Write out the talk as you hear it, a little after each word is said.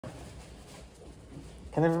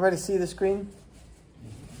Can everybody see the screen?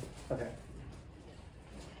 Okay.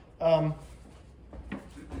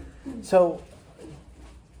 So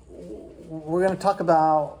we're going to talk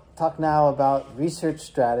now about research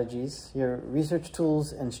strategies, your research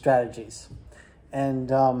tools and strategies.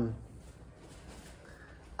 And I'm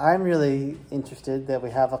really interested that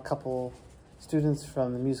we have a couple students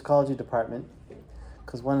from the musicology department,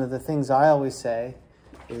 because one of the things I always say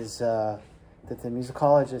is that the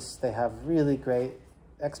musicologists, they have really great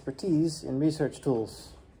expertise in research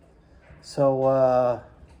tools. So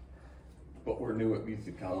but we're new at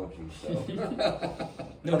musicology, so.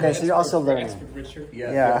 No, okay, so you're also learning. Expert Richard.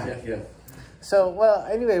 Yeah. So, well,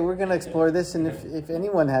 anyway, we're going to explore this, and if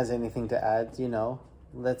anyone has anything to add, you know,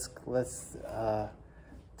 let's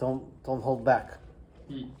don't hold back.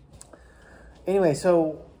 Anyway,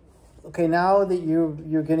 so okay, now that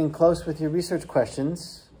you're getting close with your research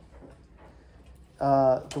questions,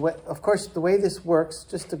 of course, the way this works,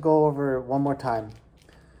 just to go over it one more time,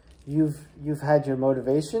 you've had your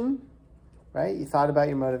motivation, right? You thought about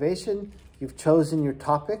your motivation. You've chosen your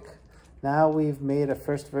topic. Now we've made a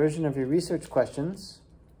first version of your research questions.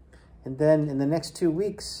 And then in the next 2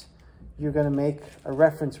 weeks, you're going to make a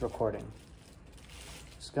reference recording.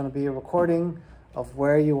 It's going to be a recording of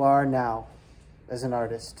where you are now as an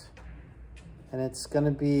artist. And it's going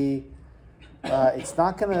to be, it's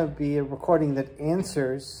not going to be a recording that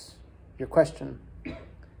answers your question.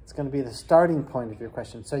 It's going to be the starting point of your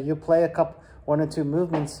question. So you play one or two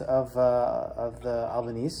movements of the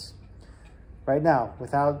Albanese right now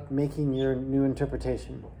without making your new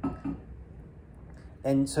interpretation.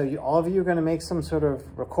 And so all of you are going to make some sort of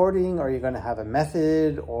recording, or you're going to have a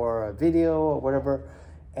method or a video or whatever.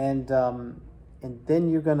 And then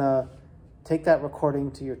you're going to take that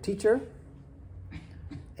recording to your teacher,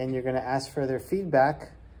 and you're going to ask for their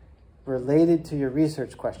feedback related to your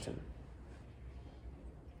research question.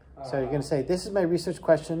 So you're going to say, this is my research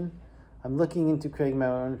question. I'm looking into creating my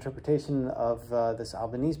own interpretation of this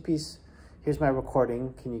Albanese piece. Here's my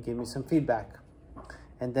recording. Can you give me some feedback?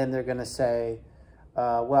 And then they're going to say,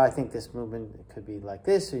 well, I think this movement could be like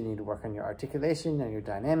this, or you need to work on your articulation, or your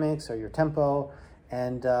dynamics, or your tempo.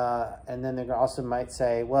 And then they also might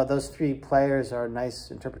say, well, those three players are nice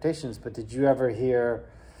interpretations, but did you ever hear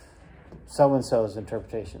so-and-so's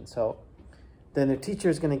interpretation? So then the teacher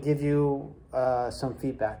is going to give you some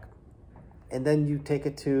feedback. And then you take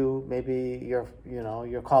it to maybe your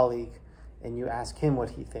colleague, and you ask him what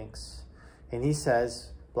he thinks. And he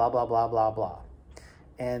says, blah, blah, blah, blah, blah.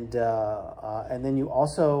 And then you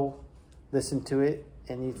also listen to it,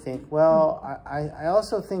 and you think, well, I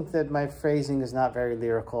also think that my phrasing is not very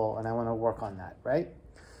lyrical, and I want to work on that, right?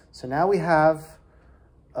 So now we have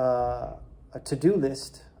a to-do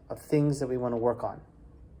list of things that we want to work on.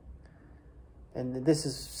 And this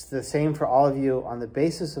is the same for all of you on the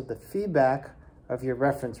basis of the feedback of your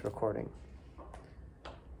reference recording.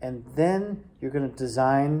 And then you're going to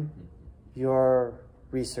design your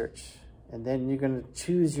research. And then you're going to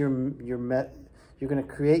choose you're going to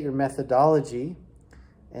create your methodology.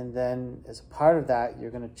 And then as a part of that, you're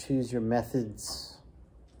going to choose your methods.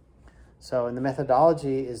 So, and the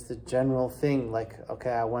methodology is the general thing, like,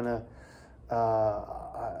 okay, I want to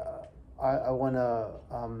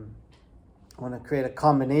create a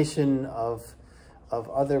combination of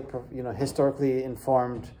other, historically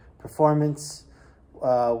informed performance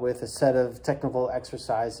with a set of technical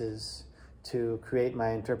exercises to create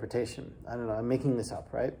my interpretation. I don't know, I'm making this up,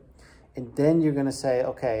 right? And then you're going to say,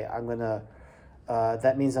 okay,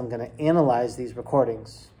 that means I'm going to analyze these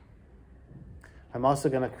recordings. I'm also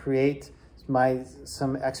going to create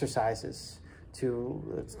some exercises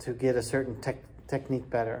to get a certain technique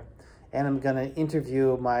better. And I'm going to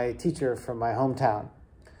interview my teacher from my hometown.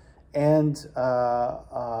 And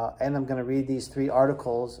I'm going to read these 3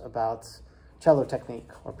 articles about cello technique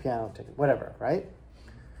or piano technique, whatever, right?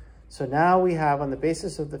 So now we have, on the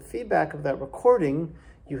basis of the feedback of that recording,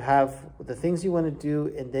 you have the things you want to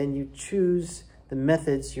do, and then you choose the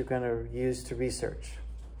methods you're going to use to research.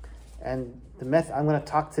 And I'm going to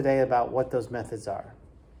talk today about what those methods are.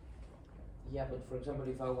 Yeah, but for example,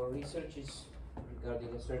 if our research is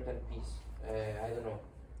regarding a certain piece, I don't know,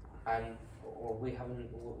 or we haven't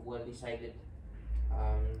well decided,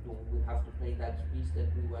 do we have to play that piece that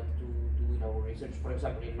we want to do in our research? For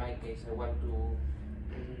example, in my case, I want to,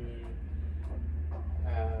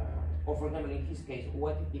 or for example, in his case,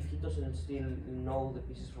 what if he doesn't still know the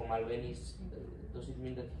pieces from Albanese? Does it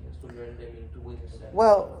mean that he has to learn them in 2 weeks?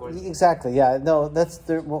 Well, exactly, yeah. No,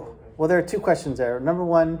 well, there are 2 questions there. Number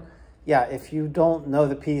one, yeah, if you don't know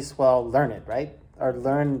the piece, well, learn it, right? Or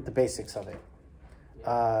learn the basics of it.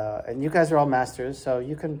 And you guys are all masters, so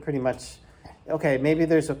you can pretty much okay, maybe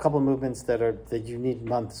there's a couple movements that you need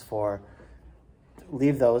months for.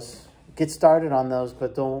 Leave those. Get started on those,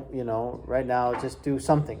 but don't, right now just do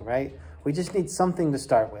something, right? We just need something to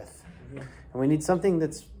start with. Mm-hmm. And we need something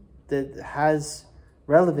that has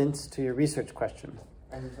relevance to your research question.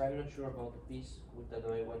 And if I'm not sure about the piece, what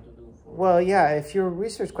do I want to do for... Well, yeah, if your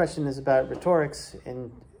research question is about rhetorics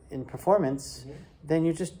in performance, mm-hmm. then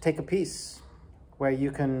you just take a piece where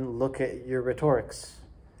you can look at your rhetorics,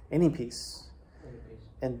 any piece.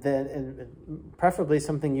 And then preferably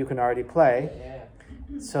something you can already play,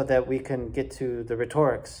 so that we can get to the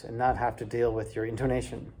rhetorics and not have to deal with your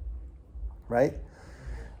intonation, right?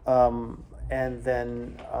 And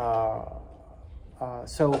then,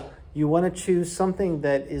 so you want to choose something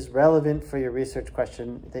that is relevant for your research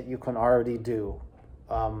question that you can already do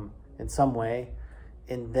in some way,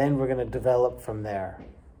 and then we're going to develop from there.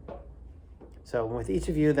 So with each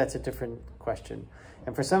of you, that's a different question.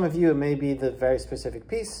 And for some of you, it may be the very specific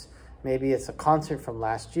piece. Maybe it's a concert from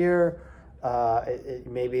last year.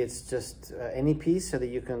 Maybe it's just any piece so that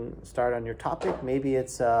you can start on your topic. Maybe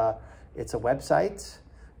it's a website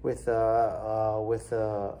with a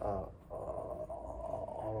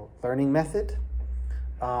learning method.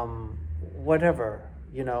 Whatever,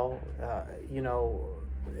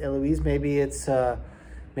 Eloise, maybe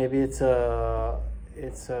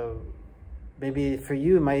for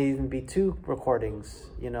you, it might even be 2 recordings,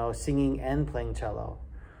 singing and playing cello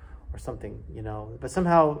or something, But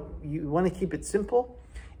somehow you want to keep it simple,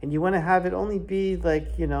 and you want to have it only be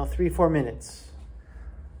like, 3-4 minutes.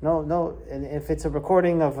 No, and if it's a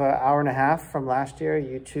recording of an hour and a half from last year,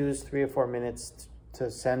 you choose 3 or 4 minutes to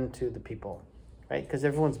send to the people, right? Because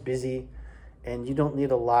everyone's busy, and you don't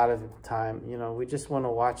need a lot of time. We just want to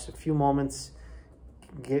watch a few moments,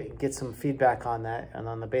 get some feedback on that, and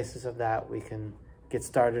on the basis of that, we can get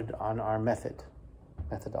started on our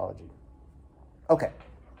methodology. Okay.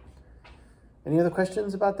 Any other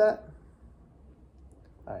questions about that?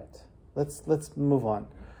 All right, let's move on.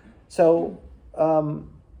 So,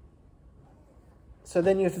 so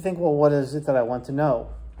then you have to think, well, what is it that I want to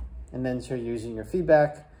know? And then so you're using your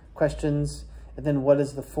feedback, questions, and then what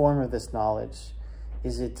is the form of this knowledge?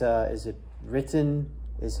 Is it written?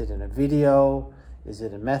 Is it in a video? Is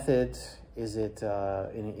it a method? Is it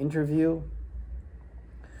in an interview?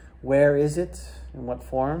 Where is it? In what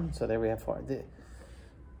form? So there we have form.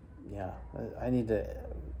 Yeah, I need to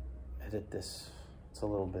edit this. It's a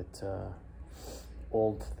little bit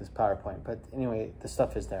old, this PowerPoint. But anyway, the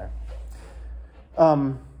stuff is there.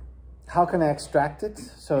 How can I extract it?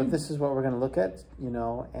 So this is what we're going to look at,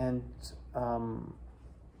 and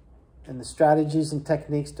the strategies and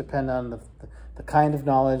techniques depend on the kind of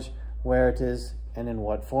knowledge, where it is, and in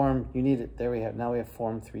what form you need it. There we have, now we have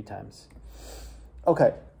form 3 times.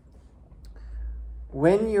 Okay.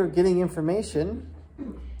 When you're getting information,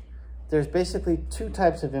 there's basically 2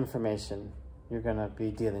 types of information you're going to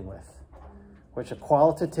be dealing with, which are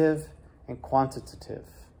qualitative and quantitative.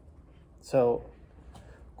 So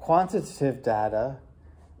quantitative data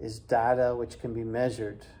is data which can be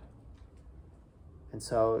measured. And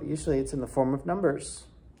so usually it's in the form of numbers.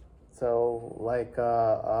 So like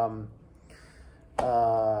I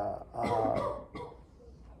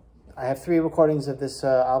have 3 recordings of this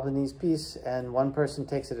Albanese piece, and one person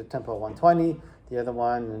takes it at tempo 120, the other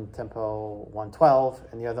one in tempo 112,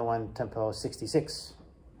 and the other one tempo 66.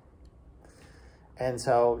 And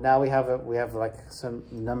so now we have like some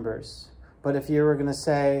numbers. But if you were going to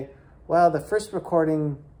say, well, the first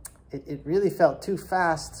recording, it really felt too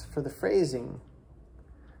fast for the phrasing,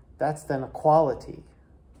 that's then a quality.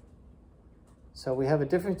 So we have a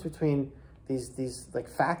difference between these like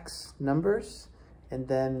facts, numbers, and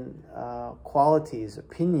then qualities,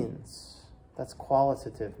 opinions. That's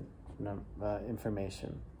qualitative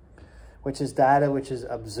information, which is data which is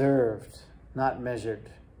observed, not measured.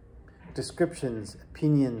 Descriptions,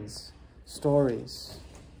 opinions, stories.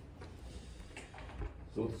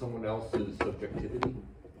 So it's someone else's subjectivity?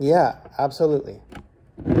 Yeah, absolutely.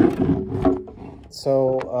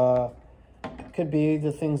 So it could be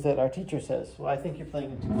the things that our teacher says. Well, I think you're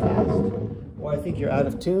playing it too fast. Or I think you're out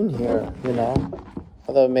of tune here,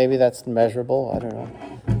 Although maybe that's measurable, I don't know.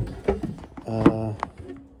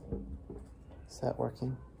 Is that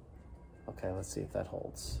working? Okay, let's see if that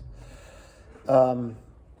holds.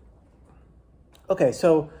 Okay,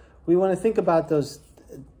 so we want to think about those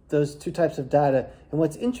 2 types of data. And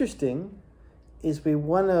what's interesting is we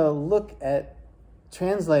want to look at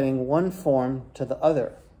translating one form to the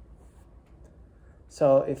other.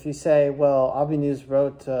 So if you say, well, Albanese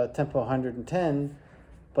wrote tempo 110,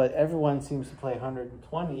 but everyone seems to play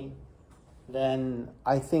 120, then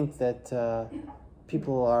I think that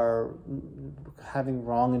people are having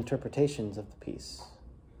wrong interpretations of the piece.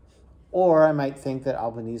 Or I might think that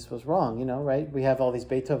Albanese was wrong, you know, right? We have all these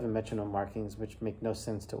Beethoven metronome markings which make no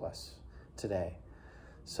sense to us today.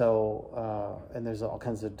 So, and there's all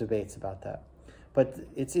kinds of debates about that. But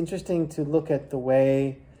it's interesting to look at the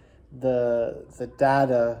way the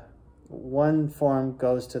data, one form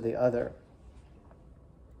goes to the other.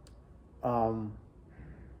 And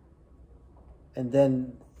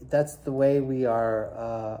then that's the way we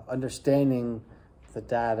are understanding the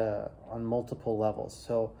data on multiple levels.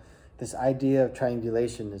 So this idea of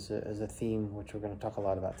triangulation is a theme which we're going to talk a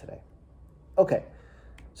lot about today. Okay,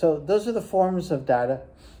 so those are the forms of data.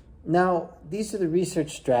 Now, these are the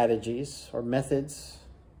research strategies or methods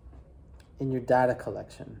in your data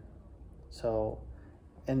collection. So,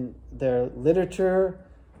 and they're literature,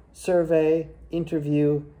 survey,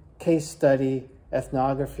 interview, case study,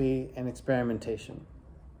 ethnography, and experimentation.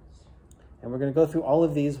 And we're going to go through all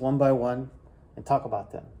of these one by one and talk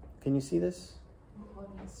about them. Can you see this?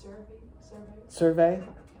 Survey?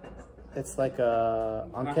 It's like a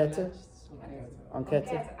enquête.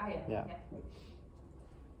 Enquête? Yeah.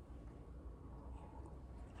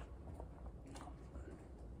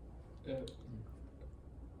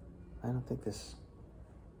 I don't think this...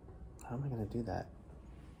 How am I going to do that?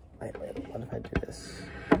 Wait, what if I do this?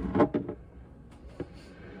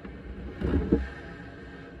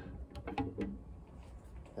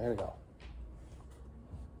 There we go.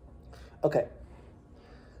 Okay.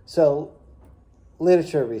 So,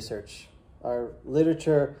 literature research, or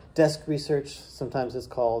literature desk research, sometimes it's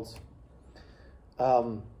called.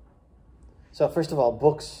 So first of all,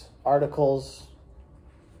 books, articles,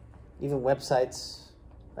 even websites,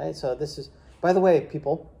 right? So this is, by the way,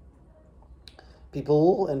 people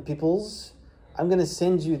and peoples, I'm going to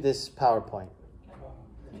send you this PowerPoint.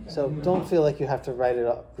 So don't feel like you have to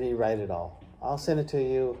rewrite it all. I'll send it to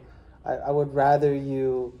you. I would rather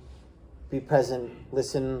you be present,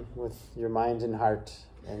 listen with your mind and heart,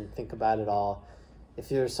 and think about it all. If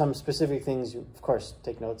there's some specific things, you, of course,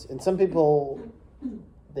 take notes. And some people,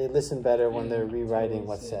 they listen better when they're rewriting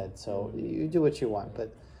what's said. So you do what you want,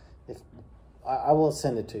 but if I will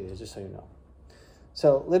send it to you, just so you know.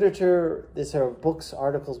 So literature, these are books,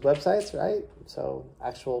 articles, websites, right? So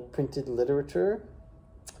actual printed literature.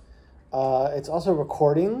 It's also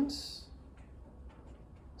recordings.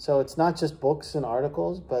 So it's not just books and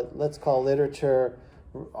articles, but let's call literature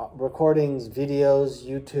recordings, videos,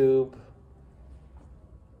 YouTube,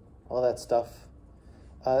 all that stuff.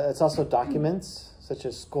 It's also documents, such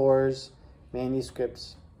as scores,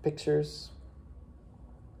 manuscripts, pictures,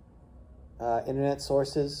 internet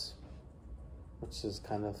sources, which is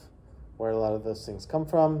kind of where a lot of those things come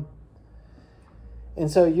from. And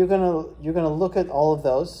so you're gonna look at all of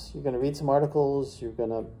those. You're gonna read some articles. You're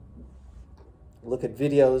gonna look at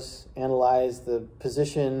videos, analyze the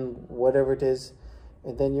position, whatever it is,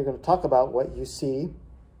 and then you're going to talk about what you see,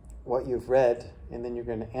 what you've read, and then you're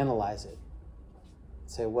going to analyze it.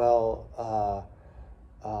 Say, well,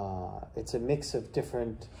 it's a mix of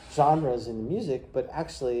different genres in the music, but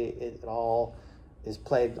actually it all is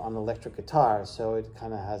played on electric guitar, so it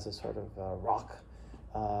kind of has a sort of rock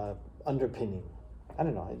underpinning. I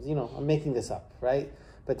don't know, you know, I'm making this up, right?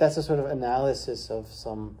 But that's a sort of analysis of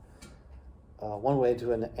some one way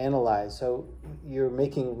to analyze. So you're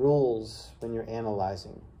making rules when you're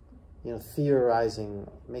analyzing, you know, theorizing,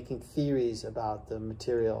 making theories about the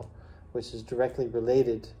material, which is directly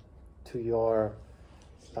related to your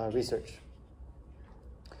research.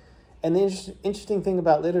 And the interesting thing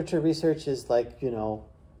about literature research is, like, you know,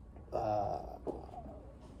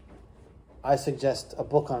 I suggest a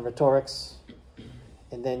book on rhetorics,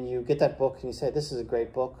 and then you get that book and you say, this is a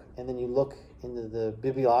great book, and then you look into the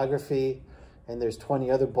bibliography, and there's 20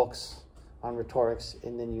 other books on rhetorics,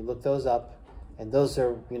 and then you look those up, and those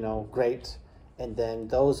are, you know, great, and then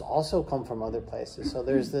those also come from other places. So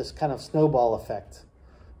there's this kind of snowball effect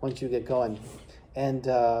once you get going, and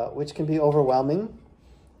which can be overwhelming,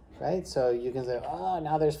 right? So you can say, oh,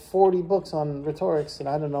 now there's 40 books on rhetorics, and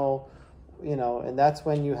I don't know, you know, and that's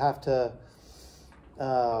when you have to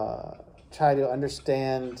try to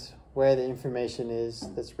understand where the information is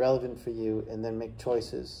that's relevant for you, and then make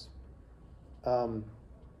choices.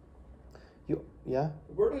 Yeah?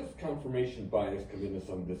 Where does confirmation bias come into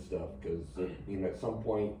some of this stuff? Because you know, at some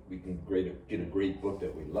point we can get a great book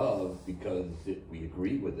that we love because we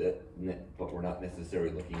agree with it, but we're not necessarily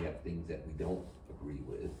looking at things that we don't agree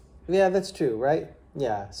with. Yeah, that's true, right?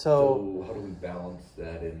 Yeah. So how do we balance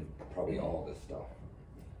that in probably all this stuff?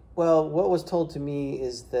 Well, what was told to me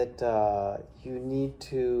is that you need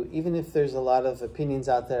to, even if there's a lot of opinions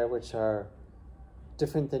out there which are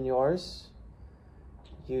different than yours,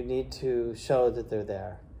 you need to show that they're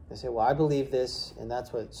there. They say, well, I believe this, and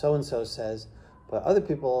that's what so-and-so says, but other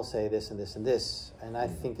people say this and this and this, and I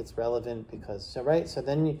think it's relevant because, so, right? So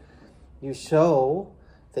then you show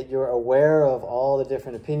that you're aware of all the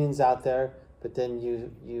different opinions out there, but then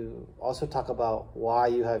you also talk about why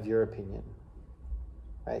you have your opinion,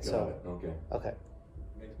 right? Got it. Okay. Okay.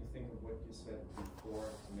 Makes me think of what you said before,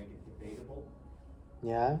 to make it debatable,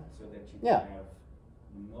 Yeah. so that you Yeah. can have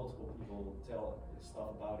multiple people tell stuff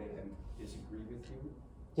about it and disagree with you,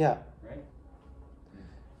 Yeah. right?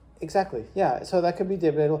 Exactly. Yeah. So that could be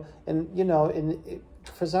debatable, and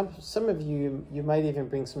for some of you, you might even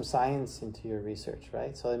bring some science into your research,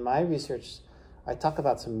 right? So in my research, I talk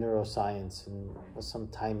about some neuroscience and with some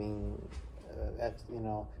timing,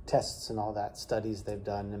 tests and all that, studies they've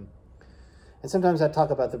done, and sometimes I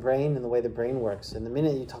talk about the brain and the way the brain works. And the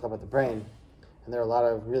minute you talk about the brain, and there are a lot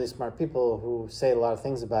of really smart people who say a lot of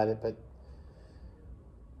things about it, but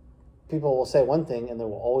people will say one thing and there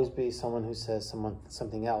will always be someone who says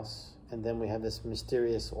something else. And then we have this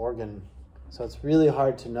mysterious organ. So it's really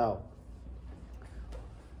hard to know.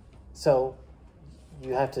 So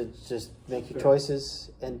you have to just make your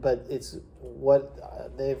choices. But it's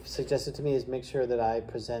what they've suggested to me is make sure that I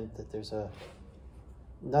present that there's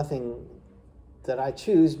nothing that I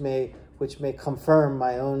choose which may confirm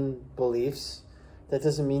my own beliefs. That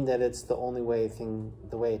doesn't mean that it's the only way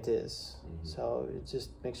the way it is. Mm-hmm. So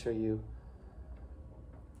just make sure you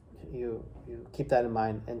keep that in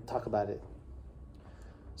mind and talk about it.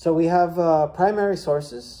 So we have primary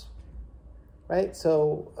sources, right?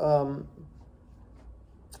 So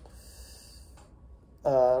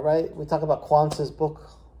right, we talk about Quantz's book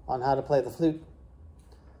on how to play the flute.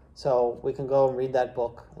 So we can go and read that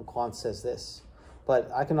book, and Quantz says this. But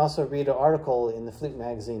I can also read an article in the Flute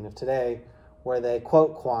magazine of today where they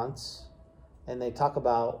quote Quantz, and they talk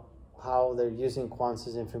about how they're using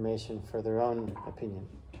Quantz's information for their own opinion.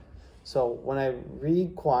 So when I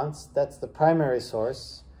read Quantz, that's the primary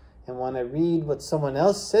source, and when I read what someone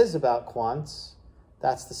else says about Quantz,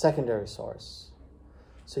 that's the secondary source.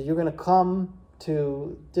 So you're going to come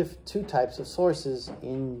to two types of sources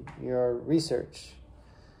in your research.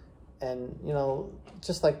 And,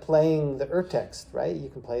 just like playing the Urtext, right? You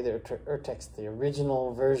can play the Urtext, the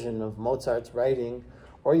original version of Mozart's writing,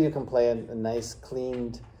 or you can play a nice,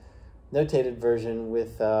 cleaned, notated version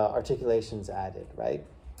with articulations added, right?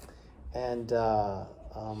 And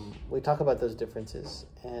we talk about those differences.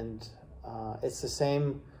 And it's the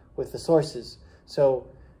same with the sources. So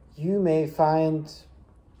you may find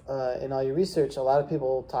in all your research a lot of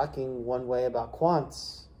people talking one way about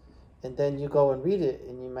Quantz. And then you go and read it,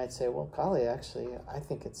 and you might say, well, golly, actually, I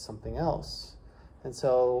think it's something else. And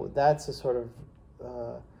so that's a sort of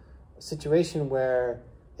situation where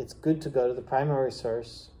it's good to go to the primary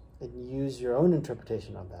source and use your own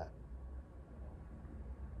interpretation of that.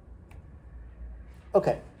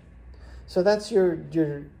 Okay, so that's your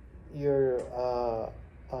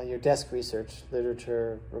desk research,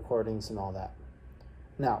 literature, recordings, and all that.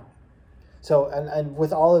 Now, so, and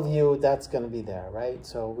with all of you, that's going to be there, right?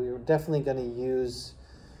 So we're definitely going to use,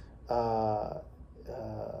 you're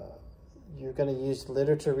going to use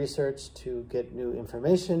literature research to get new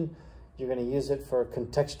information. You're going to use it for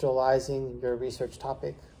contextualizing your research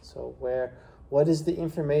topic. So what is the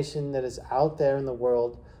information that is out there in the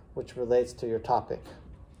world which relates to your topic?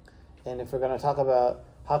 And if we're going to talk about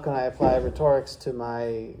how can I apply rhetorics to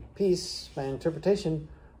my piece, my interpretation,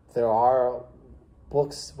 there are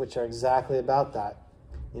books which are exactly about that.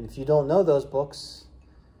 And if you don't know those books,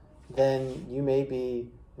 then you may be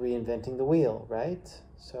reinventing the wheel, right?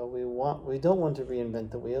 So we don't want to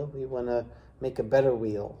reinvent the wheel. We want to make a better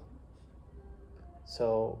wheel.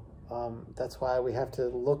 So that's why we have to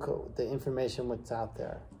look at the information what's out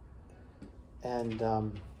there, and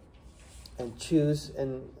choose.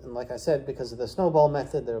 And like I said, because of the snowball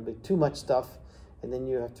method, there will be too much stuff, and then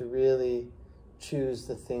you have to really choose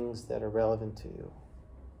the things that are relevant to you.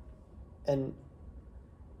 And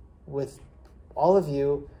with all of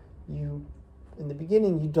you, in the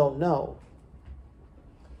beginning, you don't know,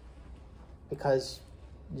 because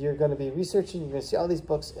you're going to be researching, you're going to see all these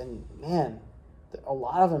books, and man, a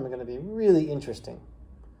lot of them are going to be really interesting.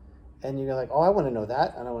 And you're like, oh, I want to know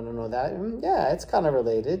that, and I want to know that. And yeah, it's kind of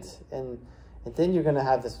related. And then you're going to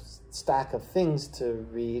have this stack of things to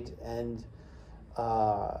read, and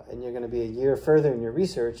you're going to be a year further in your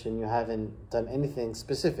research, and you haven't done anything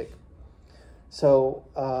specific. So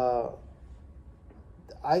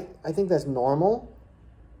I think that's normal,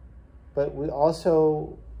 but we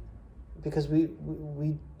also, because we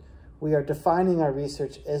are defining our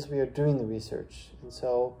research as we are doing the research. And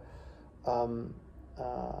so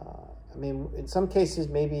I mean, in some cases,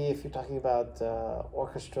 maybe if you're talking about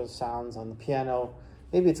orchestral sounds on the piano,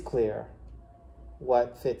 maybe it's clear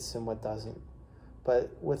what fits and what doesn't.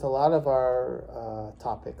 But with a lot of our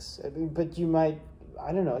topics, I mean, but you might,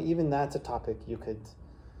 I don't know, even that's a topic you could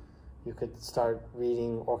start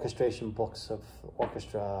reading orchestration books of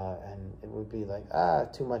orchestra, and it would be like,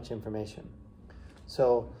 too much information.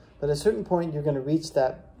 So, but at a certain point, you're going to reach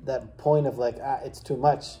that point of like, it's too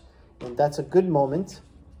much. And that's a good moment,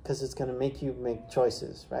 because it's going to make you make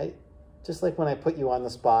choices, right? Just like when I put you on the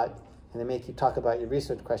spot and I make you talk about your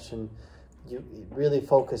research question, it really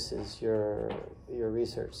focuses your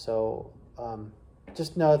research. So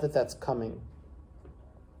just know that that's coming.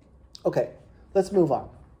 Okay, let's move on.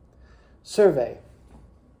 Survey.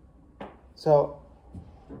 So,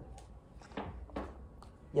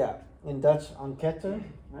 yeah, in Dutch, enquête,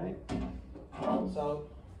 right? So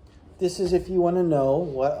this is if you want to know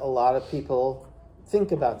what a lot of people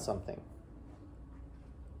think about something.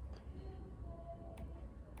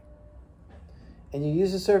 And you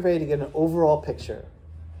use a survey to get an overall picture,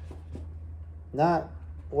 not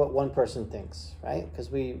what one person thinks, right? Because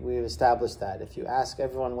we've established that. If you ask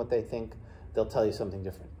everyone what they think, they'll tell you something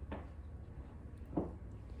different.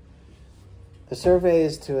 The survey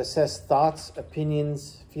is to assess thoughts,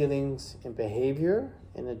 opinions, feelings, and behavior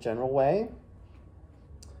in a general way.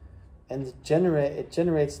 And it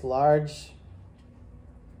generates large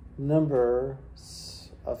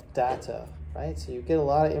numbers of data, right? So you get a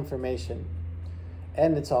lot of information.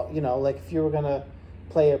 And it's all, like if you were going to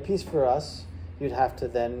play a piece for us, you'd have to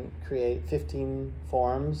then create 15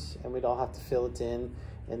 forms, and we'd all have to fill it in,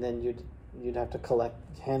 and then you'd have to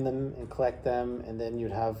hand them and collect them, and then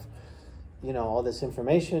you'd have, all this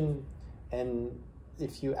information. And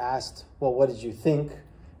if you asked, well, what did you think?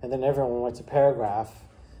 And then everyone wants a paragraph,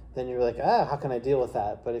 then you're like, how can I deal with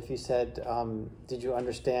that? But if you said, did you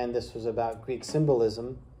understand this was about Greek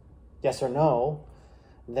symbolism? Yes or no?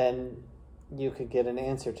 Then you could get an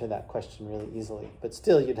answer to that question really easily. But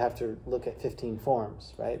still, you'd have to look at 15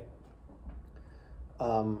 forms, right?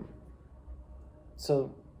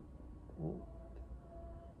 So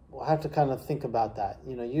we'll have to kind of think about that.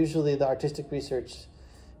 Usually the artistic research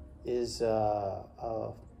is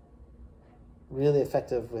really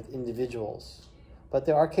effective with individuals. But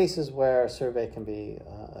there are cases where a survey can be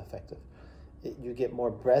effective. You get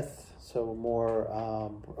more breadth, so more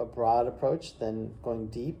a broad approach than going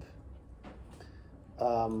deep.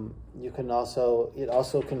 It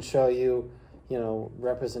also can show you,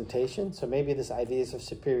 representation. So maybe this ideas of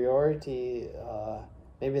superiority,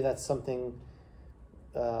 maybe that's something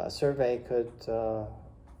a survey could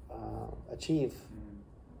achieve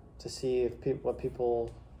to see if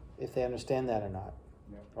if they understand that or not,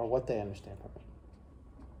 or what they understand from it.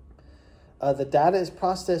 The data is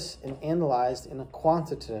processed and analyzed in a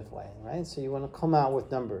quantitative way, right? So you want to come out with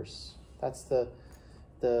numbers. That's the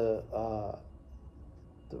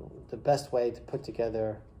best way to put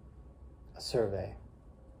together a survey.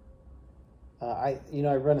 I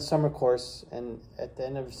run a summer course, and at the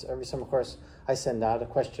end of every summer course, I send out a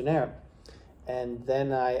questionnaire, and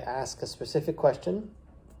then I ask a specific question.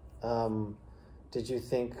 Did you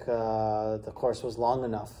think the course was long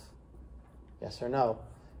enough? Yes or no?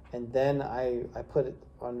 And then I put it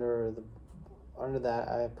under that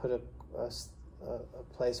I put a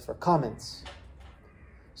place for comments.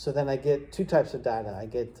 So then I get two types of data. I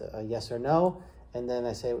get a yes or no, and then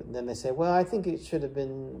they say, well, I think it should have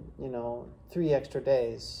been 3 extra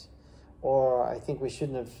days, or I think we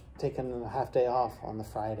shouldn't have taken a half day off on the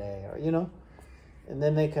Friday, or and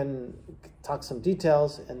then they can talk some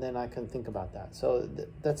details, and then I can think about that. So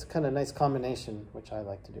that's kind of a nice combination, which I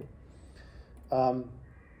like to do.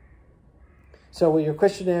 So with your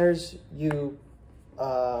questionnaires, you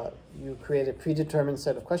create a predetermined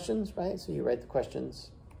set of questions, right? So you write the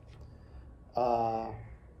questions.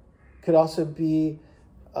 Could also be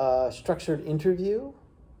a structured interview,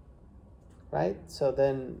 right? So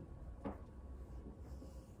then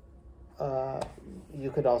you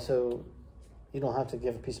could also, you don't have to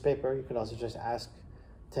give a piece of paper. You could also just ask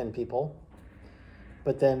 10 people.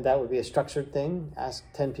 But then that would be a structured thing. Ask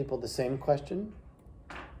 10 people the same question.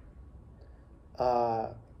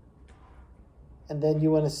 And then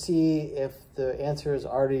you want to see if the answer is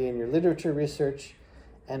already in your literature research,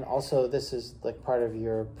 and also this is like part of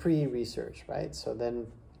your pre-research, right? So then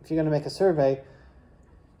if you're going to make a survey,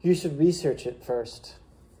 you should research it first.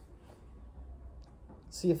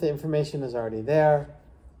 See if the information is already there.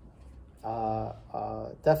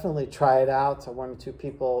 Definitely try it out to 1 or 2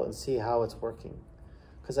 people and see how it's working.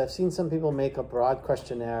 Because I've seen some people make a broad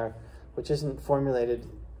questionnaire which isn't formulated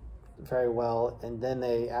very well, and then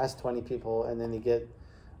they ask 20 people, and then you get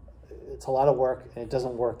it's a lot of work and it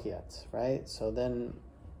doesn't work yet, right? So then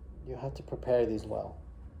you have to prepare these well.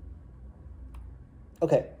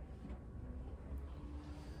 Okay.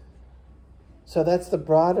 So that's the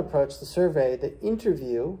broad approach, the survey. The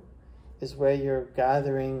interview is where you're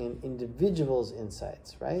gathering an individual's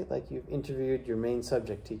insights, right? Like you've interviewed your main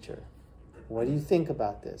subject teacher. What do you think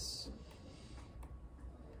about this?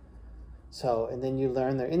 So, and then you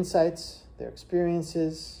learn their insights, their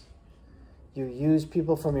experiences. You use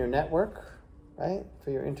people from your network, right,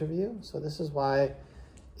 for your interview. So this is why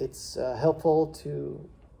it's helpful to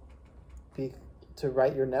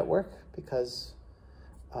write your network, because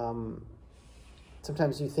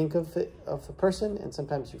sometimes you think of the person and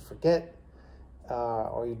sometimes you forget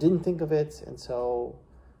or you didn't think of it. And so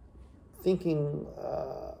thinking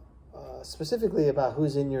specifically about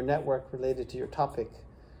who's in your network related to your topic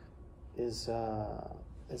is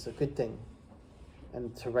a good thing,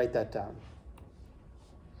 and to write that down.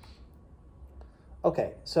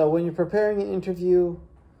 Okay, so when you're preparing an interview,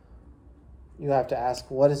 you have to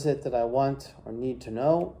ask, what is it that I want or need to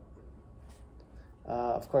know?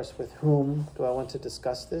 Of course, with whom do I want to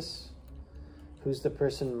discuss this? Who's the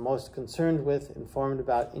person most concerned with, informed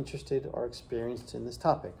about, interested, or experienced in this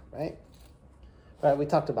topic, right? Right, we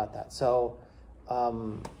talked about that. So,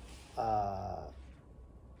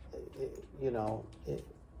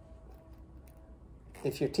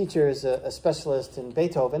 if your teacher is a specialist in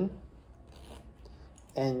Beethoven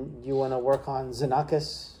and you want to work on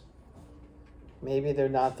Xenakis, maybe they're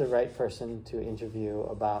not the right person to interview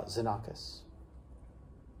about Xenakis,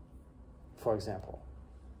 for example.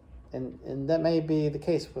 And that may be the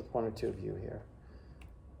case with one or two of you here.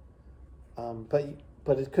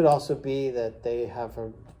 But it could also be that they have,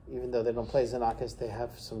 even though they don't play Xenakis, they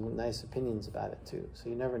have some nice opinions about it too. So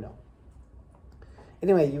you never know.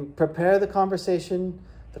 Anyway, you prepare the conversation,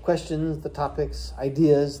 the questions, the topics,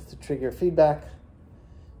 ideas to trigger feedback.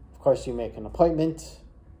 Of course, you make an appointment.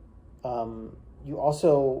 You want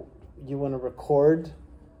to record,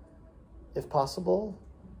 if possible.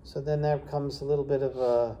 So then there comes a little bit of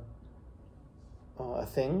a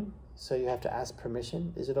thing. So you have to ask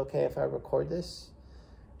permission. Is it okay if I record this?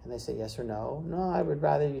 And they say yes or no. No, I would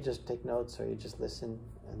rather you just take notes, or you just listen,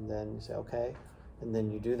 and then you say okay, and then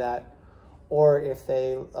you do that. Or if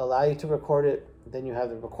they allow you to record it, then you have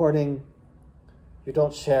the recording. You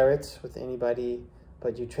don't share it with anybody,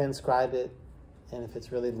 but you transcribe it. And if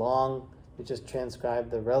it's really long, you just transcribe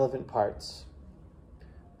the relevant parts.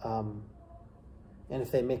 And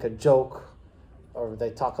if they make a joke or they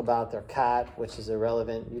talk about their cat, which is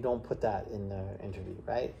irrelevant, you don't put that in the interview,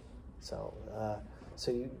 right? So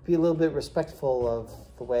you be a little bit respectful of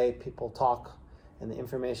the way people talk and the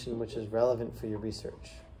information which is relevant for your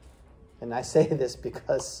research. And I say this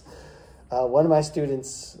because one of my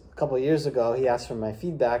students a couple of years ago, he asked for my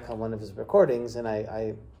feedback on one of his recordings, and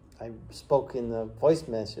I spoke in the voice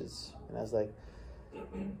messages, and I was like,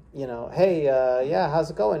 hey, yeah, how's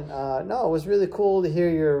it going? No, it was really cool to hear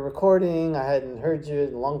your recording. I hadn't heard you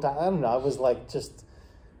in a long time. I don't know. I was like just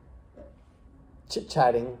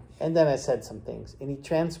chit-chatting. And then I said some things. And he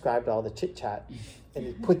transcribed all the chit-chat. And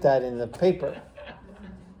he put that in the paper.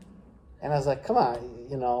 And I was like, come on,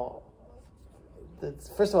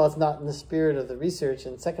 first of all, it's not in the spirit of the research.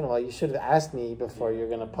 And second of all, you should have asked me before you're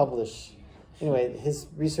going to publish. Anyway, his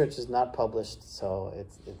research is not published, so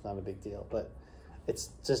it's not a big deal. But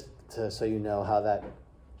it's just so you know how that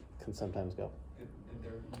can sometimes go.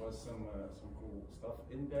 There was some cool stuff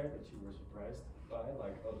in there that you were surprised by,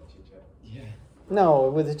 like the chit chat. Yeah. No,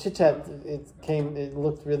 with the chit chat, it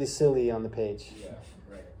looked really silly on the page. Yeah,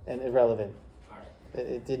 right. And irrelevant. All right.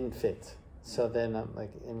 It didn't fit. So then I'm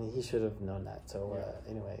like, and he should have known that. So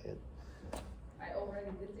anyway. I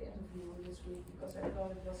already did the interview this week because I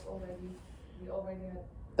thought it was we already had.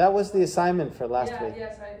 That was the assignment for last week.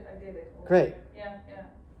 Yes, I did it. Already. Great. Yeah.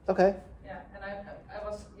 Okay. Yeah, and I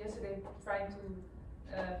was yesterday trying to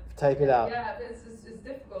type it out. Yeah, it's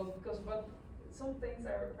difficult because some things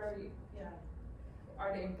are very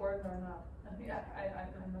are they important or not? Yeah,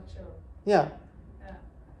 I'm not sure. Yeah.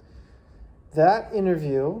 That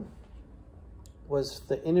interview was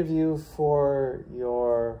the interview for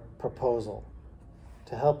your proposal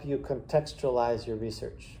to help you contextualize your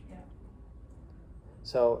research. Yeah.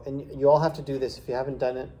 So, and you all have to do this. If you haven't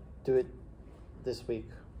done it, do it this week.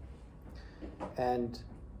 And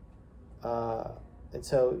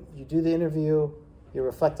so you do the interview, you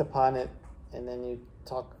reflect upon it, and then you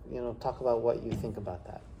talk about what you think about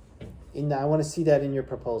that. I want to see that in your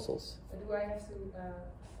proposals. Do I have to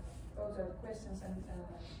pose the questions and make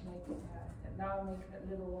a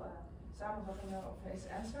little samenvatting of his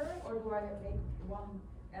answer, or do I make one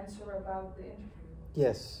answer about the interview?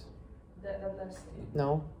 Yes. that test?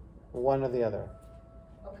 No, one or the other.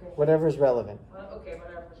 Okay. Whatever is relevant. Okay,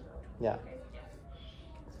 whatever's relevant. Yeah. Okay, yeah.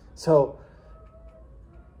 So,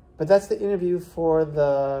 but that's the interview for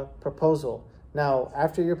the proposal. Now,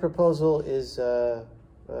 after your proposal is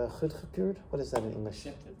goedgekeurd, what is that in English?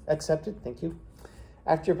 Accepted. Accepted, thank you.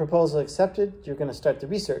 After your proposal accepted, you're going to start the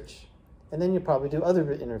research. And then you probably do other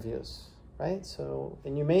interviews, right? So,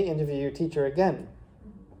 and you may interview your teacher again,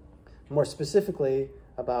 more specifically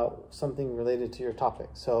about something related to your topic.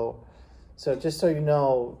 So just so you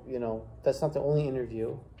know, that's not the only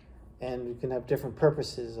interview, and you can have different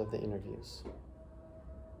purposes of the interviews.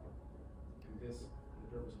 The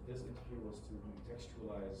purpose of this interview was to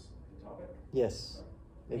contextualize the topic. Yes,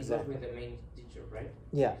 exactly. With the main teacher, right?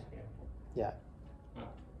 Yeah, yeah.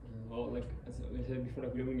 Well, like as I said before,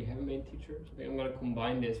 like we don't really have a main teacher. So I think I'm gonna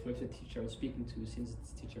combine this with the teacher I'm speaking to, since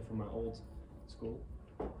it's the teacher from my old school.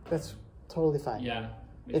 That's totally fine. Yeah.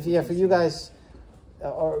 If for you guys,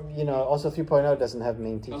 or also 3.0 doesn't have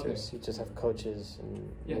main teachers. Okay. You just have coaches and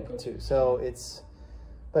Yeah, coaches. too. So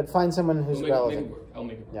but find someone who's relevant. I'll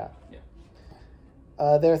make it work.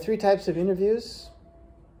 Yeah. There are 3 types of interviews.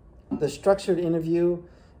 The structured interview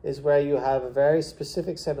is where you have a very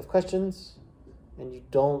specific set of questions and you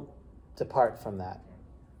don't depart from that.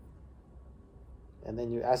 And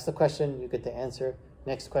then you ask the question, you get the answer,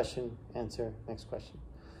 next question, answer, next question.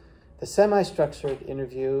 The semi-structured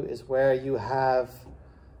interview is where you have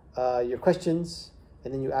your questions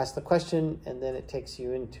and then you ask the question and then it takes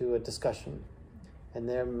you into a discussion. And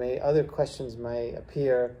other questions may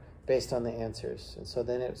appear based on the answers. And so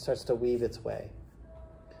then it starts to weave its way.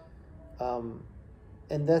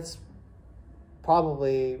 And that's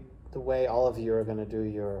probably the way all of you are going to do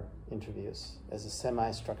your interviews, as a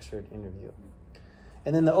semi-structured interview.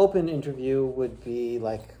 And then the open interview would be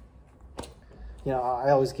like, I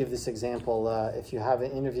always give this example, if you have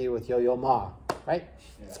an interview with Yo-Yo Ma, right?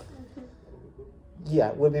 Yeah,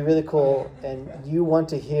 it would be really cool, and you want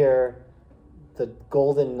to hear the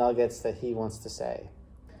golden nuggets that he wants to say.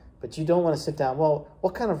 But you don't want to sit down, well,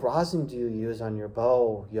 what kind of rosin do you use on your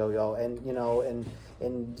bow, Yo-Yo?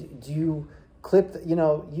 And do you clip,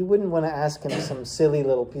 you wouldn't want to ask him some silly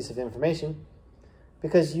little piece of information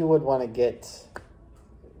because you would want to get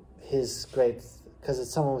his great, because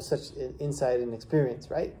it's someone with such insight and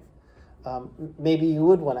experience, right? Maybe you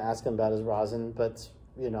would want to ask him about his rosin, but,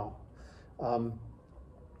 and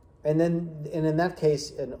in that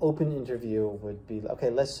case, an open interview would be,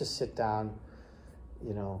 okay, let's just sit down,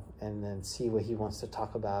 and then see what he wants to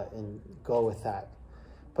talk about and go with that.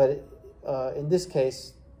 But in this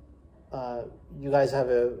case, you guys have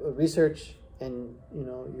a research and,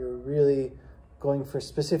 you're really going for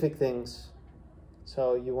specific things.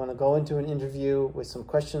 So you want to go into an interview with some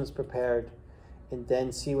questions prepared and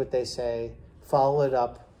then see what they say, follow it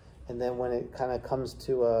up, and then when it kind of comes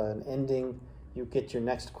to an ending, you get your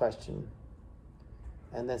next question.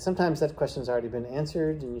 And then sometimes that question's already been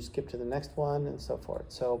answered and you skip to the next one and so forth.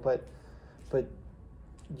 So, but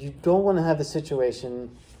you don't want to have the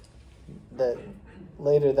situation that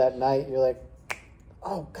later that night you're like,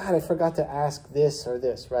 oh God, I forgot to ask this or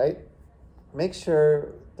this, right? Make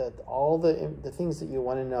sure that all the things that you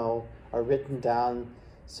want to know are written down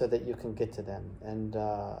so that you can get to them. And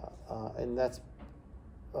that's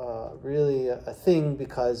really a thing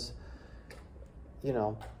because,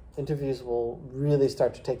 interviews will really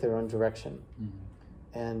start to take their own direction.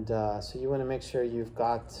 Mm-hmm. And so you want to make sure you've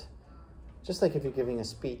got, just like if you're giving a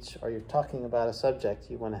speech or you're talking about a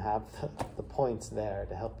subject, you want to have the points there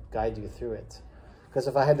to help guide you through it. Because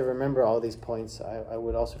if I had to remember all these points, I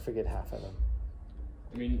would also forget half of them.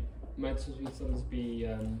 I mean, might sometimes be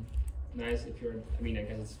nice if you're, I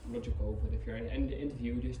guess it's logical, but if you're in the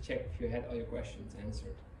interview, just check if you had all your questions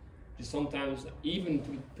answered. Just sometimes, even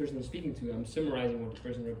to the person I'm speaking to, I'm summarizing what the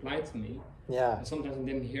person replied to me. Yeah. And sometimes I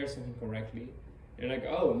didn't hear something correctly. And they're like,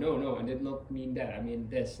 oh, no, I did not mean that. I mean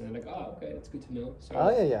this. And I'm like, oh, okay, that's good to know. So,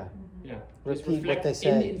 yeah. Yeah. Repeat just reflect what they say.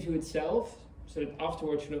 in the interview itself, so that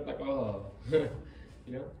afterwards you're not like, oh,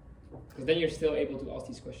 Because then you're still able to ask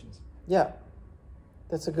these questions. Yeah.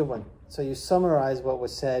 That's a good one. So you summarize what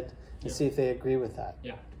was said and see if they agree with that.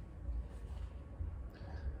 Yeah.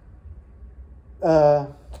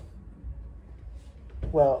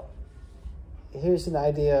 Well, here's an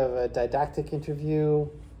idea of a didactic interview.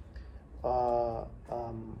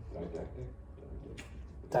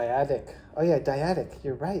 Dyadic. Oh yeah, dyadic.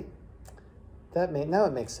 You're right. Now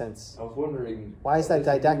it makes sense. I was wondering. Why is that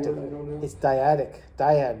didactic? I don't know. It's dyadic.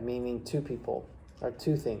 Dyad meaning two people or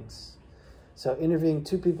two things. So interviewing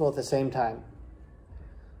two people at the same time.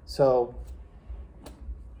 So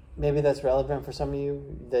maybe that's relevant for some of you,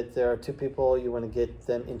 that there are two people, you want to get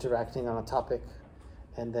them interacting on a topic,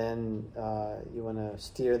 and then you want to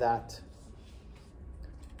steer that.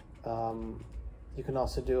 You can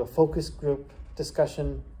also do a focus group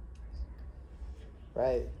discussion,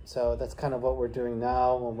 right? So that's kind of what we're doing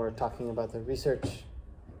now when we're talking about the research.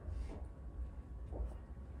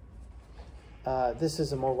 This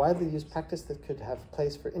is a more widely used practice that could have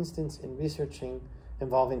place, for instance, in researching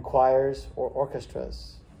involving choirs or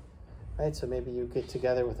orchestras, right? So maybe you get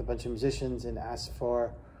together with a bunch of musicians and ask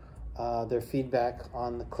for their feedback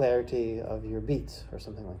on the clarity of your beat or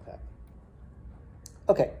something like that.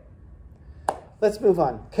 Okay, let's move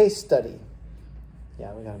on. Case study.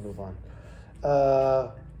 Yeah, we gotta move on.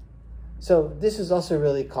 So this is also a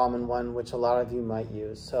really common one, which a lot of you might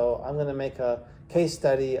use. So I'm gonna make a case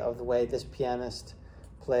study of the way this pianist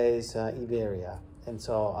plays Iberia. And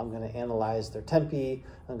so I'm going to analyze their tempi,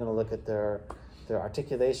 I'm going to look at their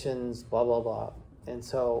articulations, blah, blah, blah. And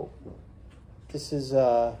so this is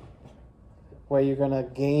where you're going to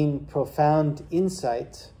gain profound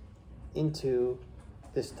insight into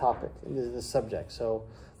this topic, into the subject. So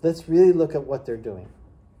let's really look at what they're doing.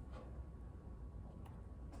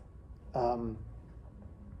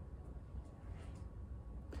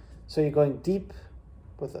 So you're going deep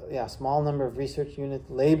with a small number of research units,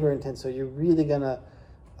 labor intense. So you're really going to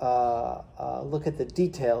look at the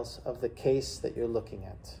details of the case that you're looking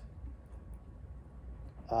at.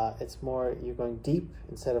 It's more, you're going deep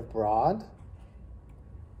instead of broad.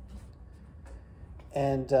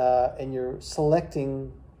 And you're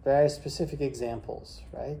selecting very specific examples,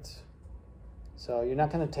 right? So you're not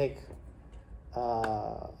going to take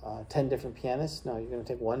 10 different pianists. No, you're going to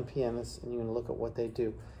take one pianist and you're going to look at what they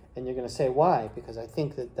do. And you're going to say, why? Because I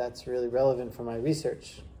think that that's really relevant for my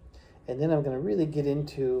research. And then I'm going to really get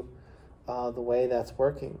into the way that's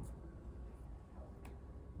working.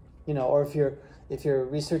 You know, or if you're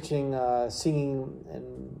researching singing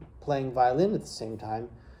and playing violin at the same time,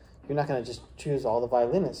 you're not going to just choose all the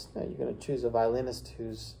violinists. No, you're going to choose a violinist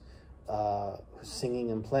who's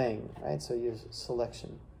singing and playing, right? So your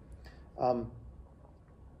selection.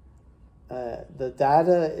 The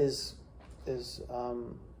data is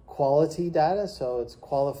quality data, so it's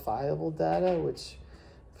qualifiable data, which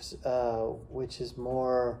is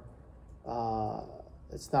more,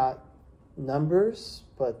 it's not numbers,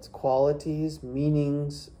 but qualities,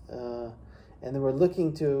 meanings, and then we're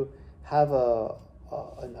looking to have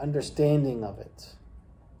an understanding of it,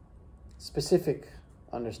 specific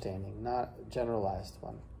understanding, not generalized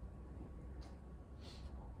one.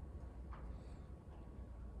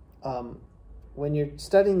 When you're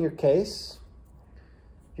studying your case,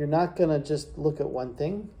 you're not going to just look at one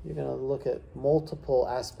thing. You're going to look at multiple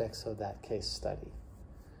aspects of that case study.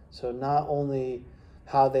 So not only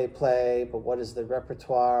how they play, but what is the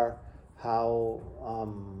repertoire, how,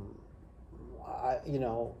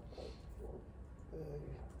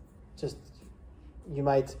 just, you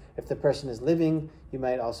might, if the person is living, you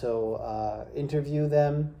might also interview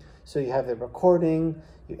them. So you have the recording,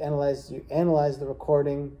 you analyze the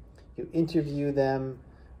recording, you interview them,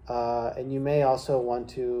 and you may also want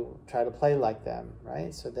to try to play like them,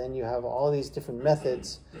 right? So then you have all these different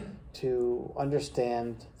methods to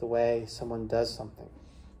understand the way someone does something.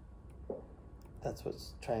 That's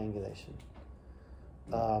what's triangulation.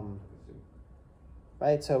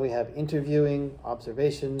 Right, so we have interviewing,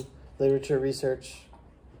 observation, literature research.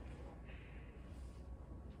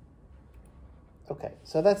 Okay,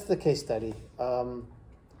 so that's the case study.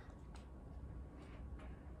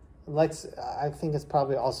 I think it's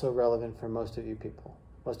probably also relevant for most of you people,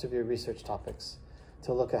 most of your research topics,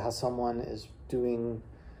 to look at how someone is doing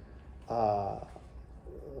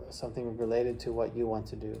something related to what you want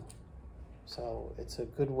to do. So it's a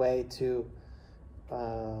good way to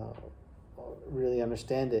really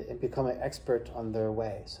understand it and become an expert on their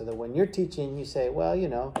way. So that when you're teaching, you say, well, you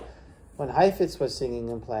know, when Heifetz was singing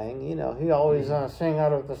and playing, you know, he always sang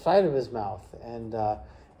out of the side of his mouth.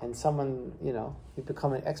 And someone, you know, you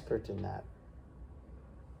become an expert in that.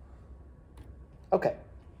 Okay.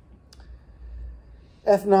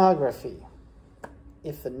 Ethnography.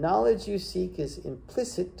 If the knowledge you seek is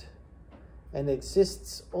implicit and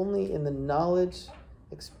exists only in the knowledge,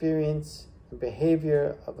 experience, and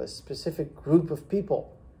behavior of a specific group of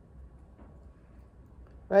people.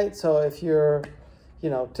 Right? So if you're, you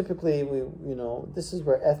know, typically this is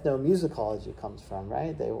where ethnomusicology comes from,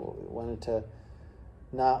 right? They wanted to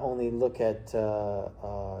not only look at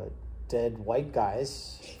dead white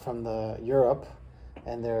guys from Europe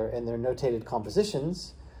and their notated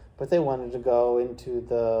compositions, but they wanted to go into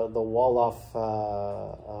the Wolof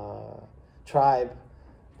tribe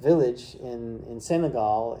village in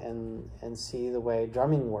Senegal and see the way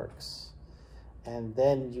drumming works. And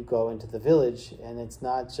then you go into the village, and it's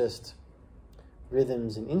not just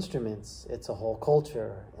rhythms and instruments, it's a whole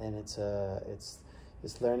culture, and it's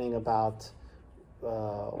learning about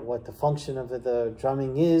what the function of the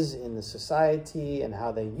drumming is in the society and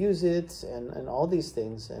how they use it and all these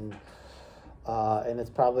things. And it's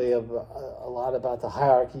probably a lot about the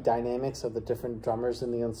hierarchy dynamics of the different drummers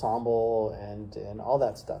in the ensemble and all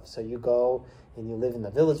that stuff. So you go and you live in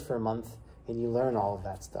the village for a month and you learn all of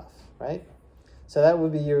that stuff, right? So that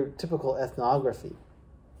would be your typical ethnography.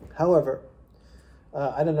 However,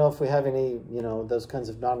 I don't know if we have any, those kinds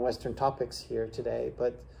of non-Western topics here today,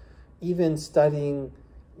 but even studying,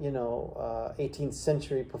 18th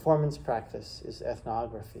century performance practice is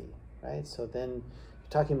ethnography, right? So then you're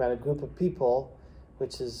talking about a group of people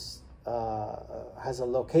which is has a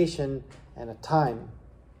location and a time,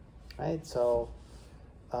 right? So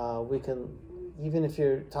we can, even if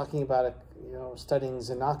you're talking about studying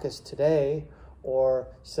Xenakis today or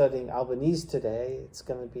studying Albanese today, it's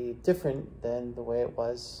going to be different than the way it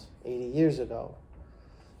was 80 years ago.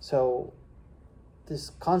 So this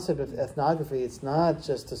concept of ethnography, it's not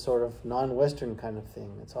just a sort of non-Western kind of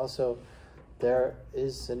thing. It's also, there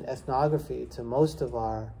is an ethnography to most of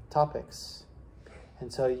our topics.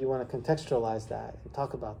 And so you want to contextualize that and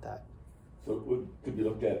talk about that. So it could be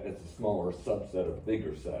looked at as a smaller subset of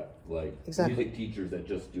bigger set, like music teachers that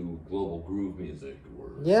just do global groove music or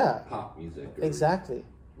pop music. Or Exactly.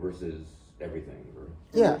 Versus everything. Or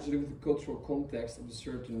look at the cultural context of a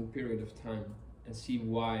certain period of time and see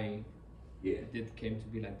why it came to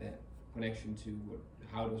be like that. Connection to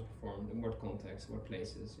how it was performed, in what context, what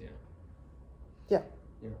places, Yeah.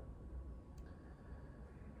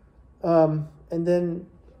 And then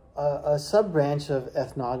a sub-branch of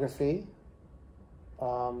ethnography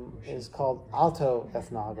is called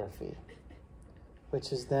autoethnography,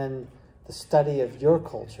 which is then the study of your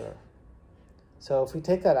culture. So if we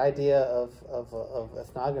take that idea of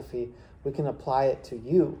ethnography, we can apply it to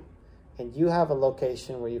you. And you have a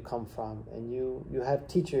location where you come from, and you have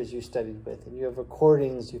teachers you studied with, and you have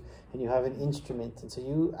recordings, and you have an instrument. And so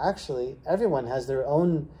you actually, everyone has their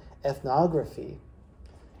own ethnography.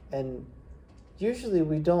 And usually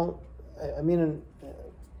we don't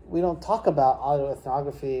talk about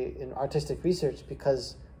autoethnography in artistic research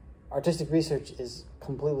because artistic research is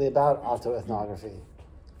completely about autoethnography.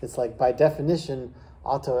 It's like by definition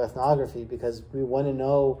autoethnography because we want to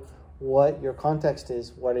know what your context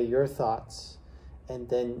is, what are your thoughts, and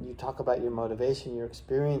then you talk about your motivation, your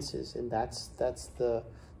experiences, and that's the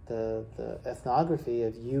ethnography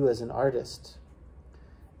of you as an artist.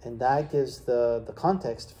 And that gives the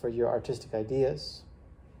context for your artistic ideas.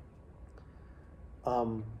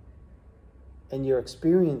 And your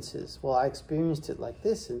experiences. Well, I experienced it like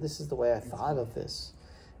this, and this is the way I thought of this.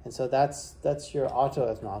 And so that's your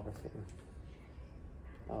autoethnography.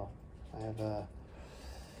 Oh, I have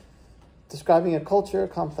describing a culture,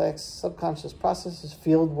 complex subconscious processes,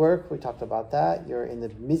 field work, we talked about that. You're in the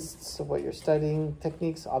midst of what you're studying,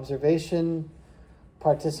 techniques, observation,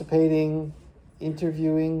 participating,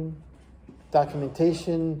 interviewing,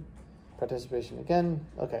 documentation, participation again.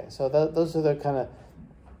 Okay, so those are the kind of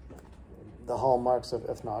the hallmarks of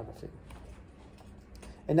ethnography.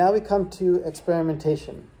 And now we come to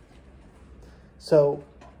experimentation. So,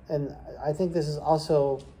 and I think this is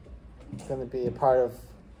also going to be a part of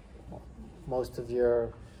most of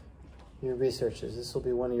your researches. This will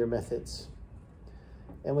be one of your methods.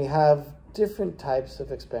 And we have different types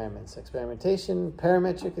of experiments. Experimentation,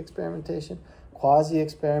 parametric experimentation,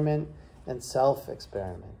 quasi-experiment, and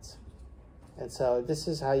self-experiment. And so this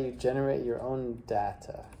is how you generate your own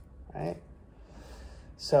data, right?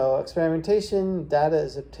 So experimentation, data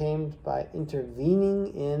is obtained by intervening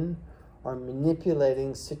in or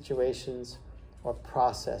manipulating situations or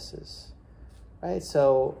processes, right?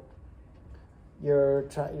 So you're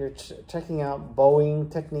checking out bowing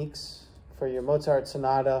techniques for your Mozart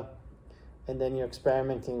sonata, and then you're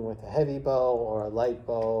experimenting with a heavy bow or a light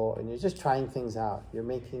bow, and you're just trying things out. You're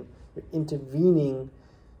intervening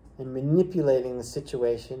and manipulating the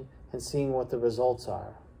situation and seeing what the results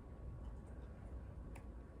are.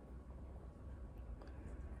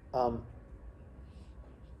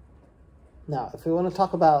 Now, if we want to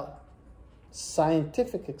talk about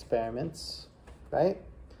scientific experiments, right,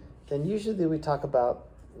 then usually we talk about,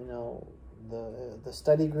 the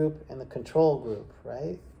study group and the control group,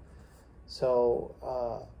 right? So,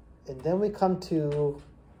 and then we come to,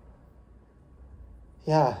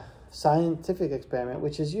 scientific experiment,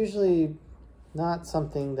 which is usually not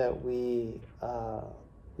something that we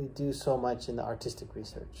do so much in the artistic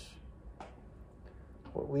research.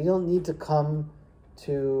 We don't need to come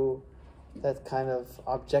to that kind of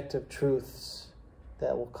objective truths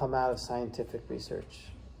that will come out of scientific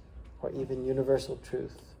research or even universal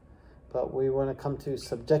truth. But we want to come to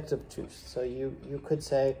subjective truths. So you could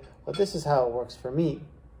say, well, this is how it works for me.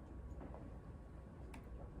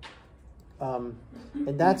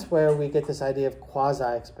 And that's where we get this idea of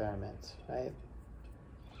quasi-experiment, right?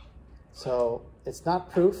 So it's not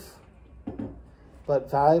proof, but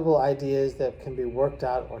valuable ideas that can be worked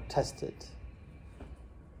out or tested.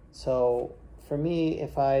 So for me,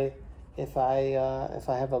 if I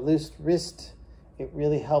have a loose wrist, it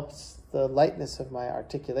really helps the lightness of my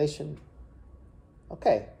articulation.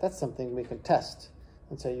 Okay, that's something we can test.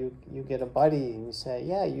 And so you get a buddy and you say,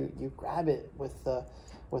 yeah, you grab it with the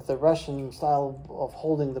Russian style of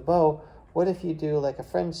holding the bow. What if you do like a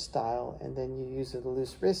French style and then you use a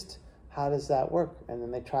loose wrist? How does that work? And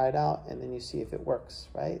then they try it out and then you see if it works,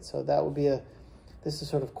 right? So that would be this is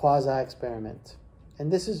sort of quasi-experiment.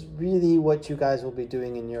 And this is really what you guys will be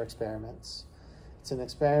doing in your experiments. It's an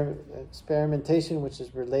experimentation which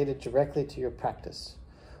is related directly to your practice.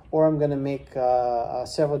 Or I'm going to make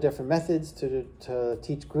several different methods to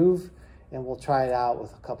teach groove, and we'll try it out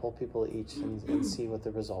with a couple people each and see what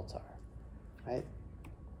the results are, right?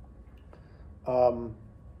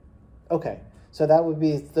 Okay, so that would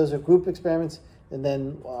be, those are group experiments. And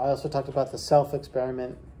then I also talked about the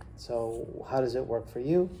self-experiment. So how does it work for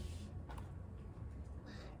you?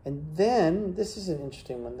 And then, this is an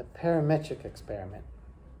interesting one, the parametric experiment,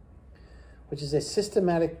 which is a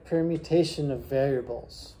systematic permutation of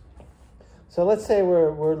variables. So let's say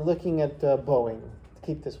we're looking at bowing.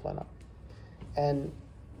 Keep this one up. And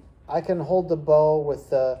I can hold the bow with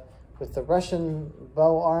the Russian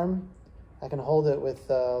bow arm. I can hold it with,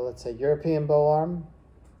 let's say, European bow arm.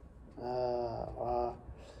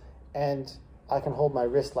 And I can hold my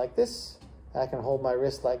wrist like this. I can hold my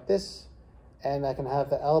wrist like this. And I can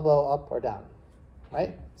have the elbow up or down,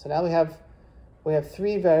 right? So now we have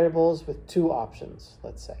three variables with two options,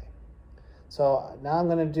 let's say. So now I'm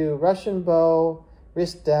going to do Russian bow,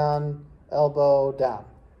 wrist down, elbow down.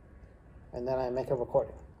 And then I make a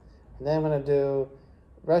recording. And then I'm going to do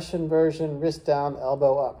Russian version, wrist down,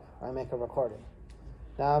 elbow up. I make a recording.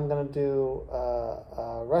 Now I'm going to do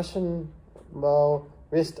Russian bow,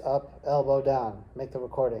 wrist up, elbow down, make the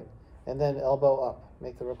recording. And then elbow up,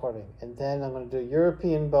 make the recording. And then I'm going to do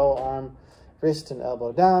European bow arm, wrist and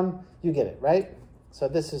elbow down. You get it, right? So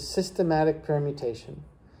this is systematic permutation.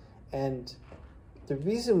 And the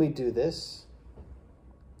reason we do this,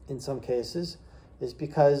 in some cases, is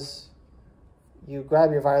because you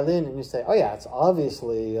grab your violin and you say, oh yeah, it's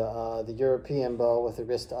obviously the European bow with the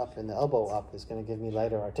wrist up and the elbow up is going to give me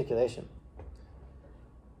lighter articulation.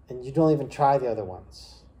 And you don't even try the other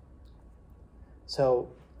ones. So,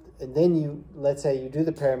 and then let's say you do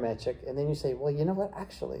the parametric, and then you say, well, you know what,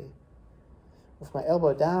 actually, with my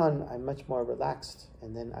elbow down, I'm much more relaxed,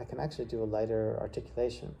 and then I can actually do a lighter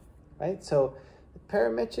articulation, right? So the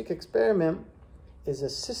parametric experiment is a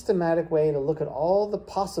systematic way to look at all the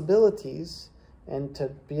possibilities and to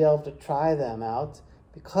be able to try them out,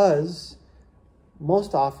 because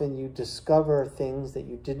most often you discover things that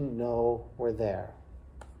you didn't know were there.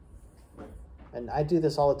 And I do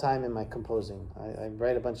this all the time in my composing. I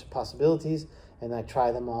write a bunch of possibilities and I try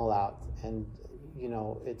them all out. And you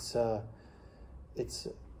know, it's a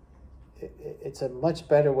much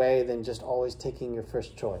better way than just always taking your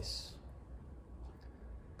first choice.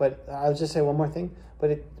 But I'll just say one more thing.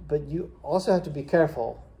 But you also have to be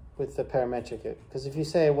careful with the parametric, because if you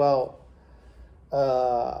say, well,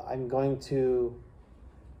 I'm going to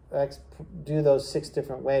do those 6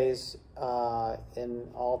 different ways in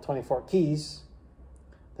all 24 keys,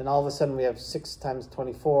 then all of a sudden we have 6 times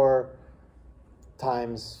 24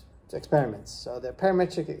 times experiments. So the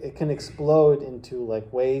parametric, it can explode into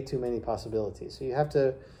like way too many possibilities. So you have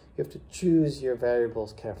to choose your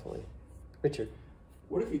variables carefully. Richard.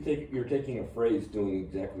 What if you're taking a phrase doing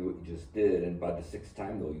exactly what you just did, and by the 6th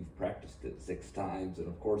time though you've practiced it 6 times, and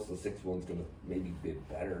of course the 6th one's going to maybe be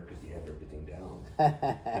better because you have everything down.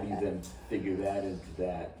 How do you then figure that into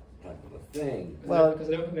that type of a thing? Well, because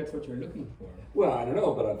I don't think that's what you're looking for. Well, I don't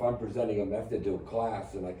know, but if I'm presenting a method to a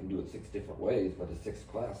class and I can do it 6 different ways, by the 6th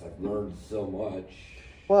class I've learned so much.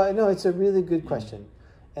 Well, no, it's a really good question,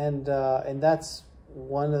 and that's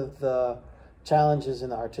one of the challenges in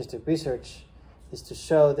the artistic research, is to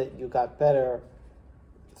show that you got better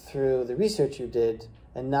through the research you did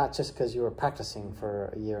and not just because you were practicing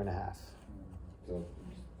for a year and a half. So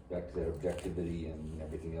back to that objectivity and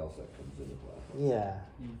everything else that comes into play. Yeah.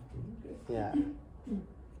 Okay.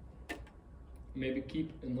 Yeah. maybe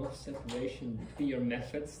keep enough separation between your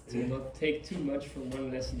methods to not take too much from one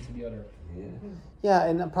lesson to the other. Yeah. Yeah,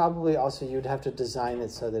 and probably also you'd have to design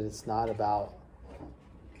it so that it's not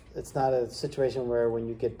a situation where when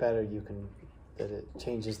you get better, that it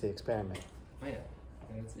changes the experiment. Oh yeah,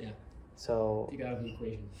 yeah. So Take it out of the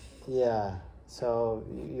equation. yeah, so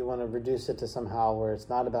you want to reduce it to somehow where it's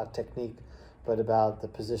not about technique, but about the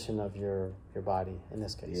position of your body in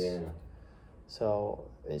this case. Yeah. So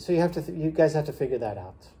you guys have to figure that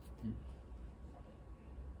out.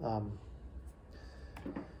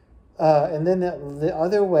 And then the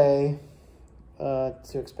other way to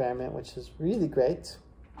experiment, which is really great,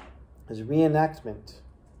 is reenactment.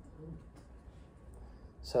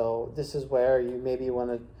 So this is where you maybe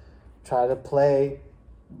want to try to play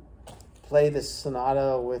this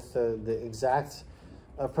sonata with the exact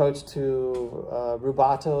approach to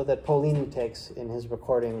rubato that Paulini takes in his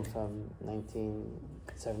recording from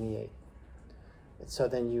 1978. So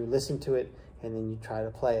then you listen to it and then you try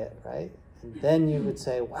to play it, right? And then you would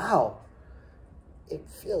say, wow, it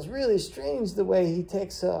feels really strange the way he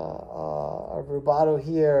takes a rubato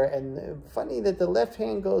here, and funny that the left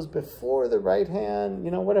hand goes before the right hand,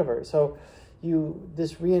 whatever. So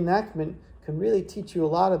this reenactment can really teach you a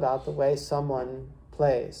lot about the way someone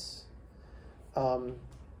plays.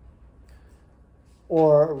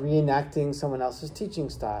 Or reenacting someone else's teaching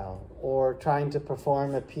style, or trying to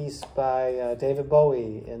perform a piece by David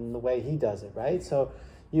Bowie in the way he does it, right? So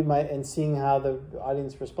you might, and seeing how the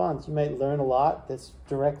audience responds, you might learn a lot that's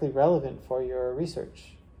directly relevant for your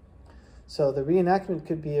research. So the reenactment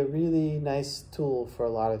could be a really nice tool for a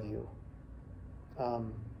lot of you.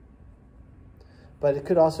 But it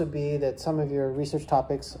could also be that some of your research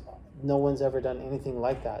topics, no one's ever done anything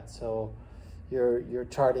like that. So you're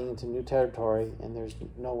charting into new territory and there's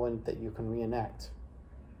no one that you can reenact.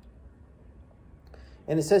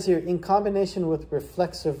 And it says here, in combination with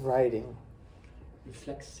reflexive writing.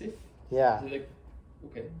 Reflexive? Yeah. Is it like,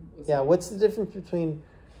 okay. Yeah, what's the difference between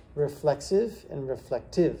reflexive and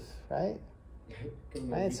reflective, right?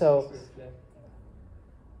 Right, so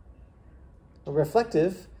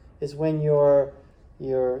reflective is when you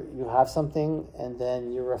have something and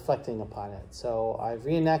then you're reflecting upon it. So I've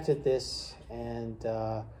reenacted this and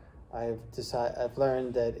I've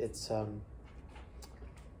learned that it's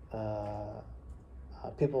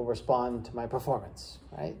people respond to my performance,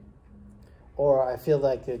 right? Or I feel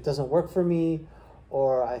like it doesn't work for me,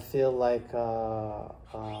 or I feel like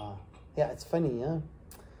yeah, it's funny, yeah.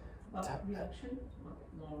 Reaction?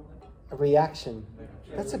 A reaction.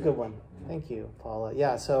 That's a good one. Thank you, Paula.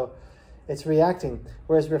 Yeah, so it's reacting.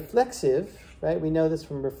 Whereas reflexive, right, we know this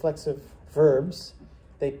from reflexive verbs,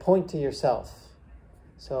 they point to yourself.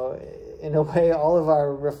 So in a way, all of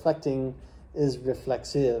our reflecting is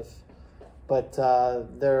reflexive. But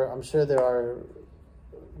I'm sure there are,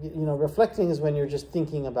 reflecting is when you're just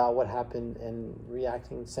thinking about what happened and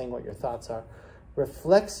reacting, saying what your thoughts are.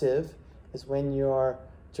 Reflexive is when you're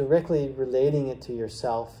directly relating it to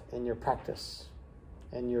yourself and your practice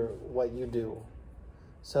and what you do.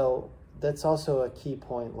 So that's also a key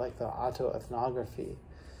point, like the autoethnography.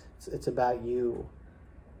 It's about you.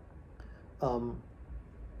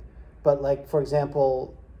 But like, for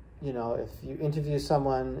example, if you interview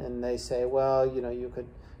someone and they say, well, you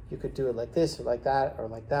could do it like this or like that or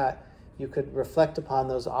like that, you could reflect upon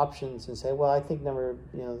those options and say, well, I think the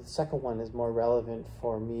second one is more relevant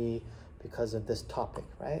for me because of this topic,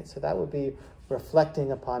 right? So that would be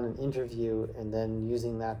reflecting upon an interview and then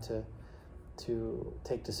using that to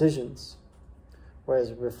take decisions.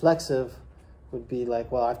 Whereas reflexive would be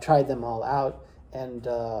like, well, I've tried them all out and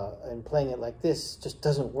playing it like this just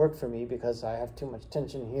doesn't work for me because I have too much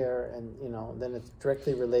tension here, and then it's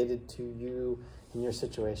directly related to you and your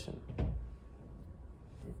situation.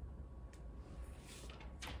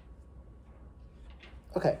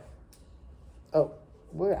 Okay. Oh,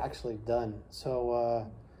 we're actually done. So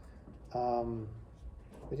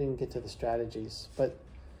we didn't get to the strategies, but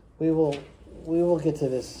we will get to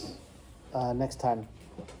this next time.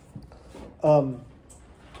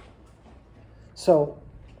 So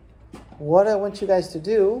what I want you guys to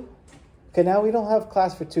do, okay, now we don't have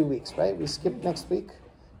class for 2 weeks, right? We skip next week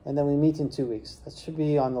and then we meet in 2 weeks. That should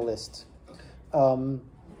be on the list.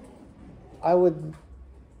 I would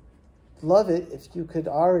love it if you could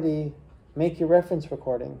already make your reference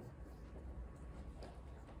recording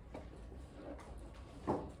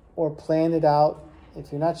or plan it out.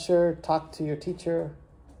 If you're not sure, talk to your teacher.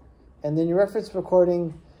 And then your reference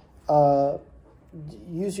recording,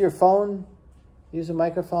 use your phone, use a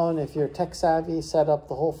microphone. If you're tech savvy, set up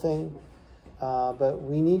the whole thing. But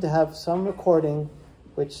we need to have some recording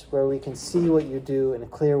where we can see what you do in a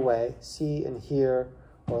clear way, see and hear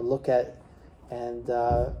or look at, and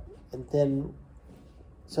then,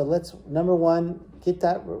 so let's, number one,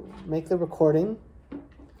 make the recording,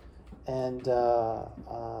 and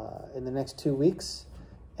in the next 2 weeks,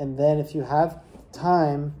 and then if you have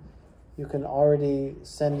time, you can already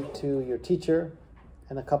send it to your teacher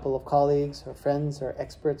and a couple of colleagues or friends or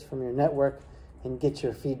experts from your network and get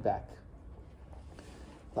your feedback.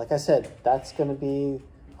 Like I said, that's going to be,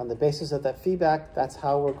 on the basis of that feedback, that's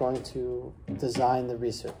how we're going to design the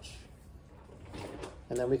research.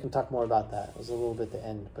 And then we can talk more about that. It was a little bit the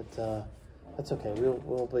end, but that's okay.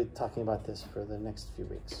 We'll be talking about this for the next few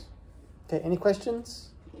weeks. Okay, any questions?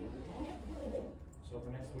 So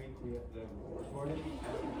for next week we have the recording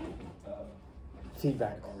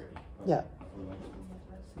Feedback. already. Yeah,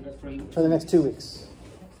 From for the next 2 weeks.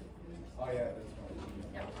 Oh yeah,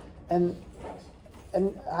 that's right.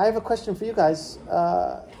 And I have a question for you guys.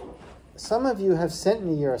 Some of you have sent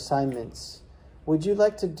me your assignments. Would you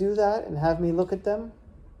like to do that and have me look at them?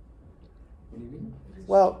 What do you mean?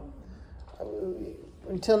 Well,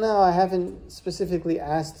 until now I haven't specifically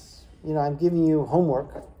asked, I'm giving you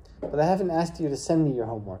homework, but I haven't asked you to send me your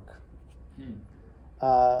homework.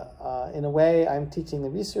 In a way, I'm teaching the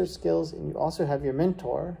research skills, and you also have your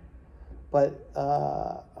mentor, but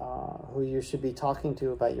who you should be talking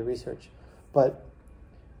to about your research. But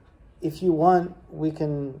if you want, we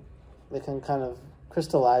can kind of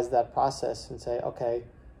crystallize that process and say, okay,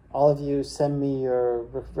 all of you send me your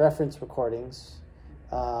reference recordings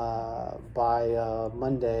by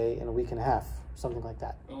Monday in a week and a half, something like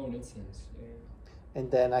that. Oh, in that sense, yeah.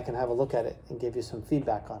 And then I can have a look at it and give you some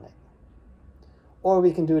feedback on it. Or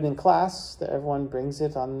we can do it in class, that everyone brings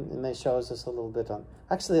it on and they shows us a little bit on.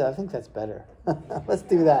 Actually, I think that's better. Let's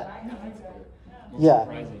do that. Yeah,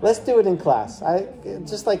 let's do it in class.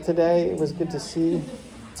 Just like today, it was good to see.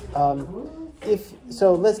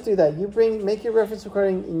 So let's do that. You make your reference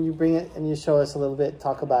recording and you bring it and you show us a little bit,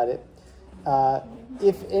 talk about it.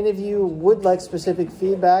 If any of you would like specific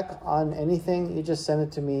feedback on anything, you just send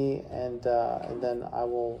it to me, and then I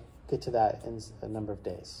will get to that in a number of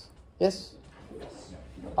days. Yes?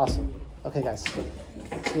 Awesome. Okay, guys. See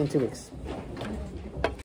you in 2 weeks.